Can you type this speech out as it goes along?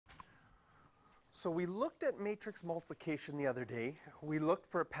So we looked at matrix multiplication the other day. We looked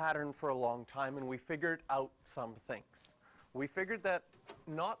for a pattern for a long time and we figured out some things. We figured that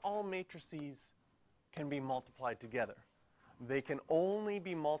not all matrices can be multiplied together. They can only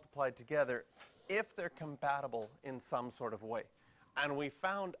be multiplied together if they're compatible in some sort of way. And we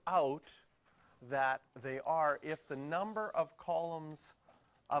found out that they are if the number of columns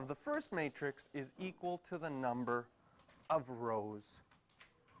of the first matrix is equal to the number of rows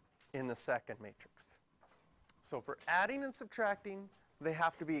in the second matrix. So for adding and subtracting, they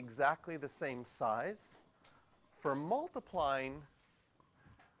have to be exactly the same size. For multiplying,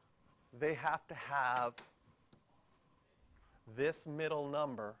 they have to have this middle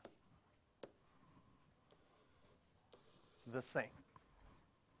number the same.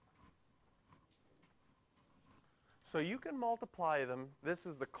 So you can multiply them. This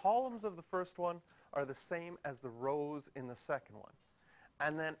is the columns of the first one are the same as the rows in the second one.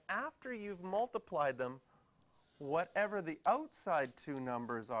 And then after you've multiplied them, whatever the outside two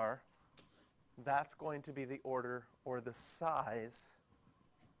numbers are, that's going to be the order or the size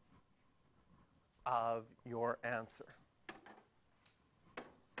of your answer.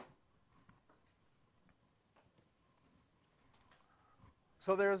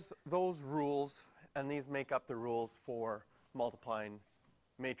 So there's those rules, and these make up the rules for multiplying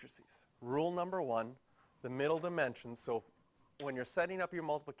matrices. Rule number one, the middle dimensions. So when you're setting up your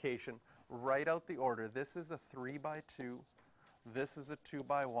multiplication, write out the order. This is a 3 by 2. This is a 2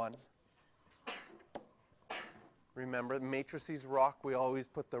 by 1. Remember, matrices rock. We always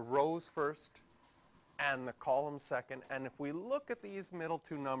put the rows first and the columns second. And if we look at these middle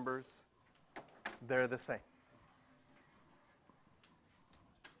two numbers, they're the same.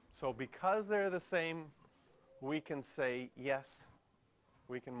 So because they're the same, we can say, yes,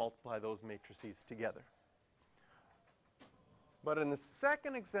 we can multiply those matrices together. But in the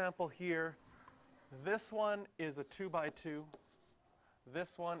second example here, this one is a 2 by 2.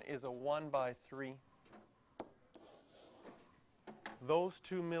 This one is a 1 by 3. Those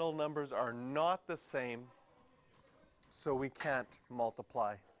two middle numbers are not the same, so we can't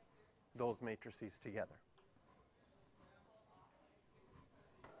multiply those matrices together.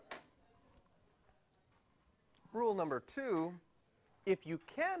 Rule number two, if you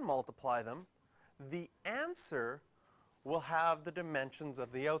can multiply them, the answer will have the dimensions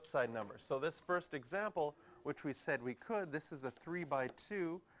of the outside numbers. So this first example, which we said we could, this is a 3 by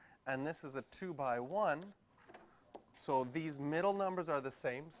 2, and this is a 2 by 1. So these middle numbers are the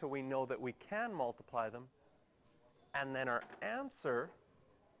same, so we know that we can multiply them. And then our answer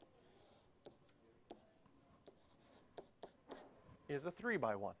is a 3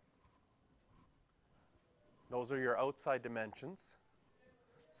 by 1. Those are your outside dimensions.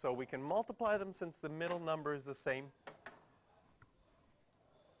 So we can multiply them since the middle number is the same.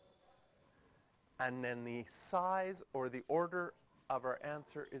 And then the size or the order of our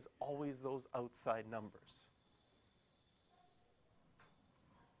answer is always those outside numbers.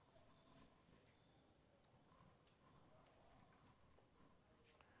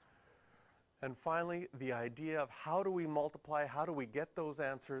 And finally, the idea of how do we multiply, how do we get those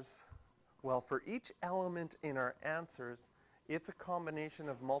answers? Well, for each element in our answers, it's a combination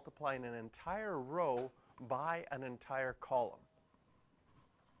of multiplying an entire row by an entire column.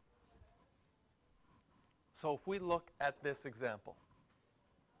 So if we look at this example,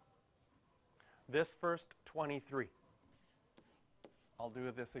 this first 23, I'll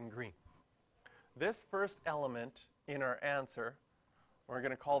do this in green. This first element in our answer, we're going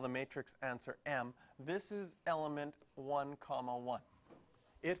to call the matrix answer M. This is element 1, 1.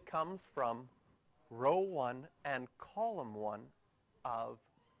 It comes from row 1 and column 1 of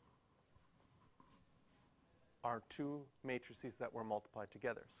our two matrices that were multiplied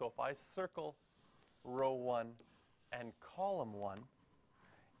together. So if I circle row 1 and column 1,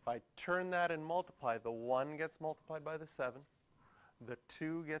 if I turn that and multiply, the 1 gets multiplied by the 7, the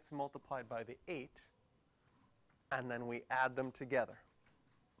 2 gets multiplied by the 8, and then we add them together.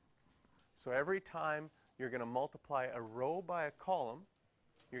 So every time you're going to multiply a row by a column,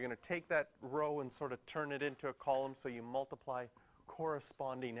 you're going to take that row and sort of turn it into a column, so you multiply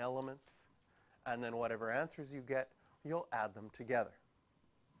corresponding elements, and then whatever answers you get, you'll add them together.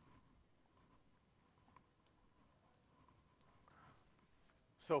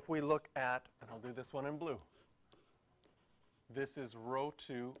 So if we look at, and I'll do this one in blue, this is row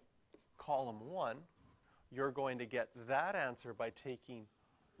 2, column 1. You're going to get that answer by taking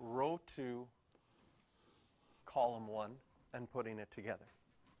row 2, column 1, and putting it together.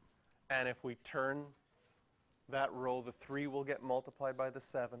 And if we turn that row, the 3 will get multiplied by the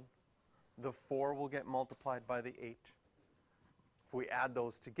 7. The 4 will get multiplied by the 8. If we add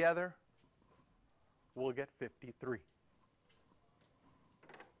those together, we'll get 53.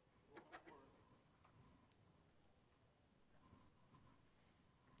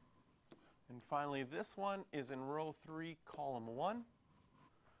 And finally, this one is in row 3, column 1.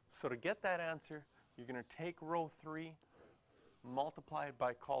 So to get that answer, you're going to take row 3, multiply it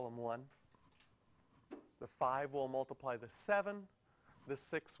by column 1. The 5 will multiply the 7. The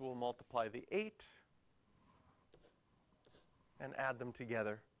 6 will multiply the 8. And add them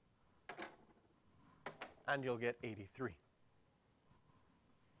together. And you'll get 83.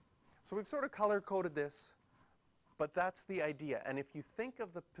 So we've sort of color-coded this, but that's the idea. And if you think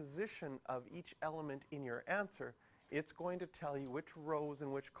of the position of each element in your answer, it's going to tell you which rows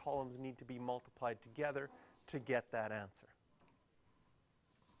and which columns need to be multiplied together to get that answer.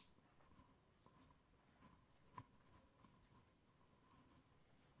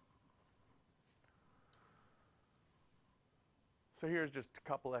 So here's just a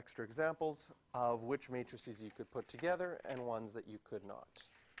couple extra examples of which matrices you could put together and ones that you could not.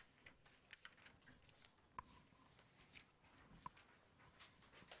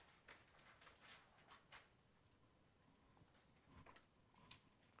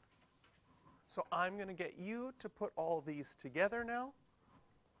 So I'm going to get you to put all these together now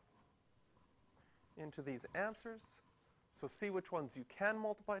into these answers. So see which ones you can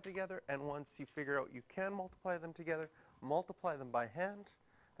multiply together, and once you figure out you can multiply them together, multiply them by hand,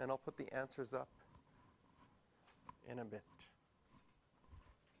 and I'll put the answers up in a bit.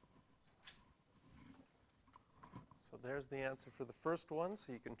 So there's the answer for the first one,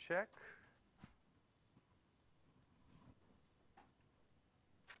 so you can check.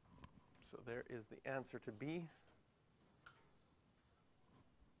 So there is the answer to B.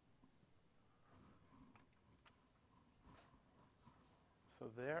 So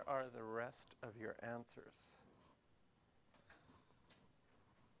there are the rest of your answers.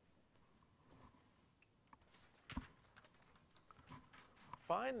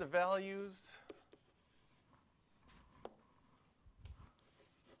 Find the values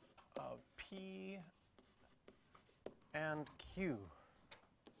of P and Q.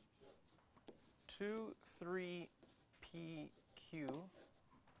 2, 3, PQ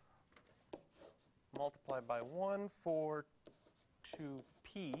multiplied by 1, 4,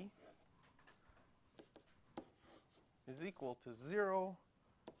 2P is equal to 0,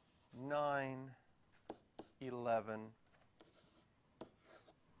 9, 11,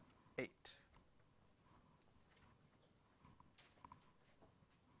 8.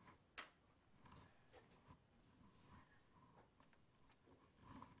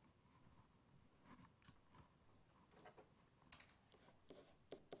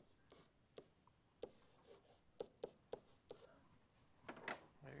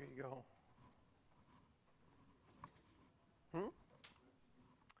 There you go.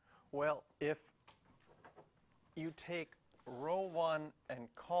 Well, if you take row 1 and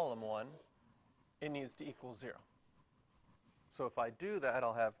column 1, it needs to equal 0. So if I do that,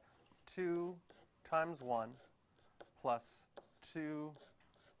 I'll have 2 times 1 plus 2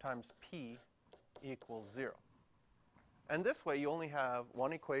 times P equals 0. And this way, you only have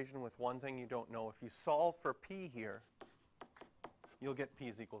one equation with one thing you don't know. If you solve for P here, you'll get P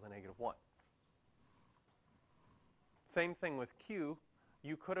is equal to -1. Same thing with Q.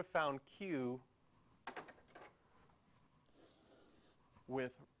 You could have found Q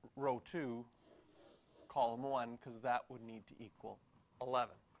with row 2, column 1, because that would need to equal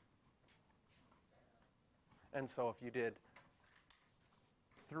 11. And so if you did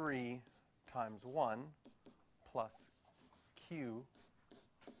 3 times 1 plus Q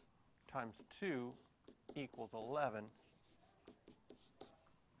times 2 equals 11,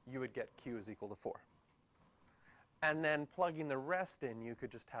 you would get Q is equal to 4. And then plugging the rest in, you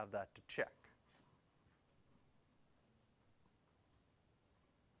could just have that to check.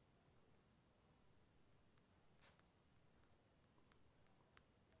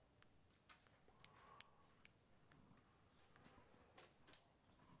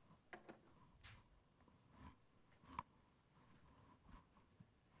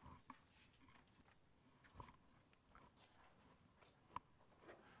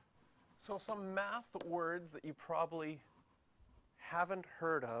 So some math words that you probably haven't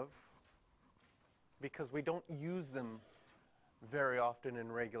heard of because we don't use them very often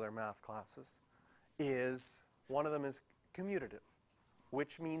in regular math classes is, one of them is commutative,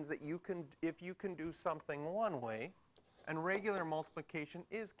 which means that you can, if you can do something one way, and regular multiplication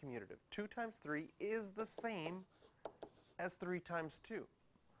is commutative. 2 times 3 is the same as 3 times 2.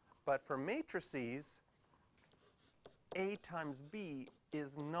 But for matrices, A times B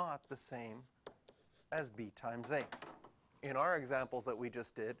is not the same as B times A. in our examples that we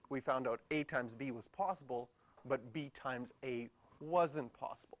just did, we found out A times B was possible, but B times A wasn't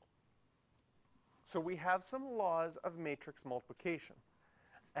possible. So we have some laws of matrix multiplication.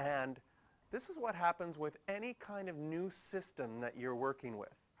 And this is what happens with any kind of new system that you're working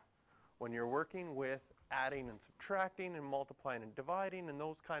with. When you're working with adding and subtracting and multiplying and dividing and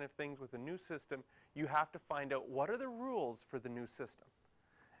those kind of things with a new system, you have to find out what are the rules for the new system.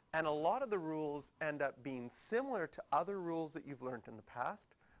 And a lot of the rules end up being similar to other rules that you've learned in the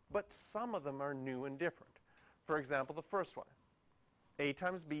past, but some of them are new and different. For example, the first one, A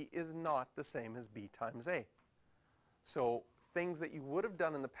times B is not the same as B times A. So things that you would have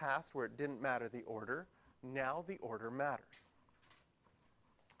done in the past where it didn't matter the order, now the order matters.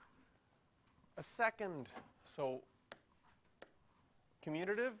 A second, so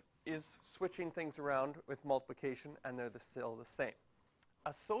commutative is switching things around with multiplication and they're still the same.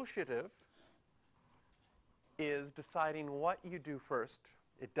 Associative is deciding what you do first.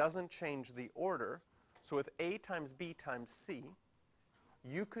 It doesn't change the order. So with A times B times C,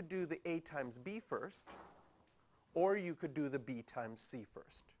 you could do the A times B first, or you could do the B times C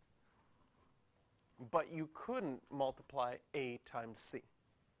first. But you couldn't multiply A times C,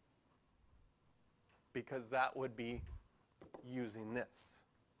 because that would be using this.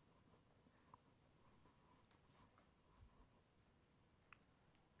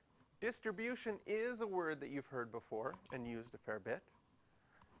 Distribution is a word that you've heard before and used a fair bit.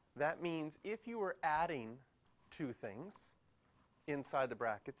 That means if you were adding two things inside the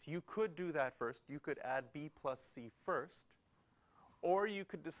brackets, you could do that first. You could add B plus C first, or you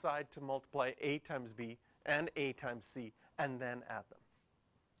could decide to multiply A times B and A times C and then add them.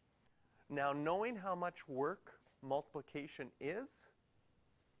 Now, knowing how much work multiplication is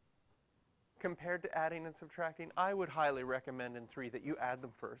compared to adding and subtracting, I would highly recommend in 3 that you add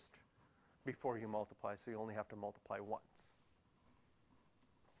them first before you multiply, so you only have to multiply once.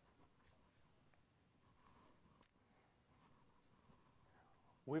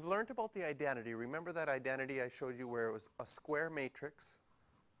 We've learned about the identity. Remember that identity I showed you where it was a square matrix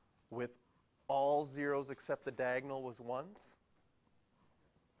with all zeros except the diagonal was ones?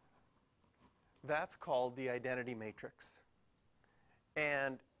 That's called the identity matrix.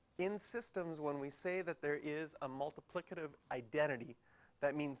 And in systems, when we say that there is a multiplicative identity,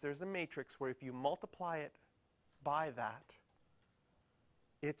 that means there's a matrix where if you multiply it by that,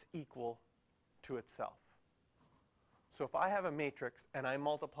 it's equal to itself. So if I have a matrix and I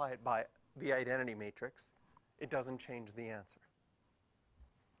multiply it by the identity matrix, it doesn't change the answer.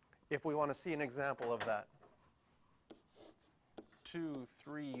 If we want to see an example of that, 2,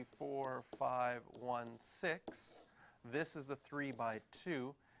 3, 4, 5, 1, 6. This is the 3 by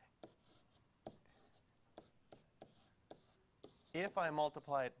 2. If I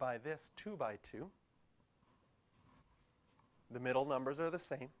multiply it by this 2 by 2, the middle numbers are the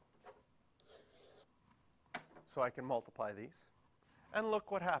same. So I can multiply these. And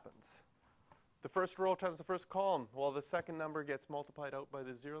look what happens. The first row times the first column. Well, the second number gets multiplied out by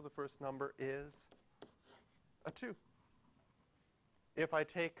the 0. The first number is a 2. If I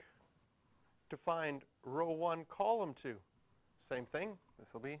take to find row 1, column 2, same thing.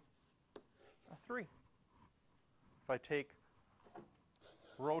 This will be a 3. If I take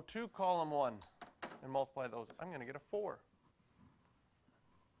row 2, column 1, and multiply those, I'm going to get a 4.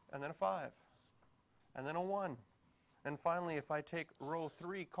 And then a 5. And then a 1. And finally, if I take row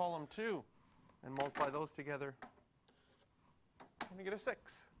 3, column 2, and multiply those together, I'm going to get a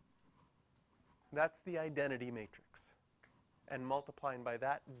 6. That's the identity matrix. And multiplying by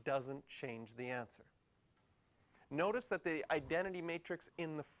that doesn't change the answer. Notice that the identity matrix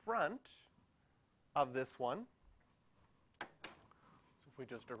in the front of this one, so if we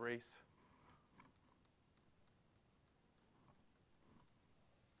just erase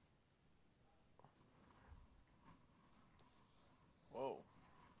whoa.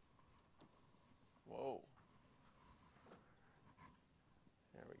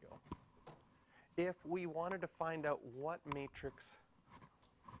 There we go. If we wanted to find out what matrix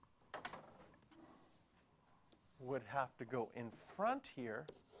would have to go in front here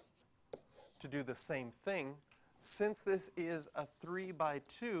to do the same thing, since this is a 3 by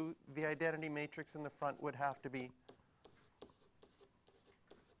 2, the identity matrix in the front would have to be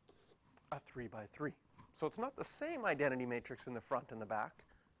a 3 by 3. So it's not the same identity matrix in the front and the back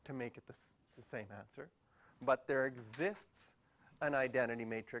to make it the same answer, but there exists an identity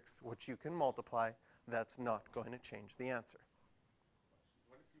matrix which you can multiply that's not going to change the answer.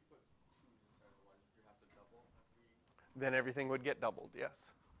 What if you put 2s instead of the 1s? Would you have to double every? Then everything would get doubled,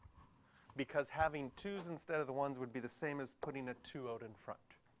 yes. Because having 2s instead of the 1s would be the same as putting a 2 out in front.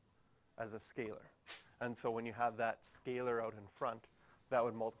 as a scalar. And so when you have that scalar out in front, that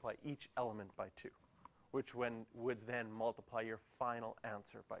would multiply each element by 2, which would then multiply your final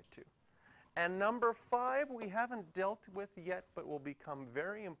answer by 2. And number 5 we haven't dealt with yet, but will become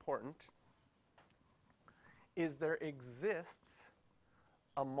very important, is there exists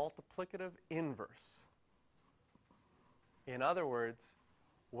a multiplicative inverse. In other words,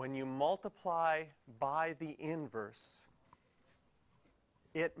 when you multiply by the inverse,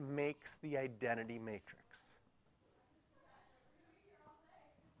 it makes the identity matrix.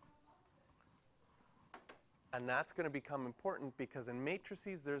 And that's going to become important because in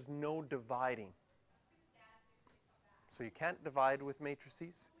matrices there's no dividing. So you can't divide with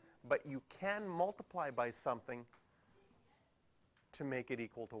matrices, but you can multiply by something to make it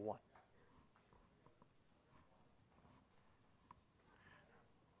equal to 1.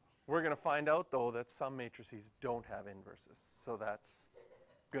 We're going to find out, though, that some matrices don't have inverses, so that's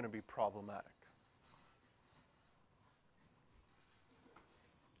going to be problematic.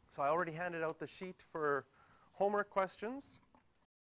 So I already handed out the sheet for homework questions.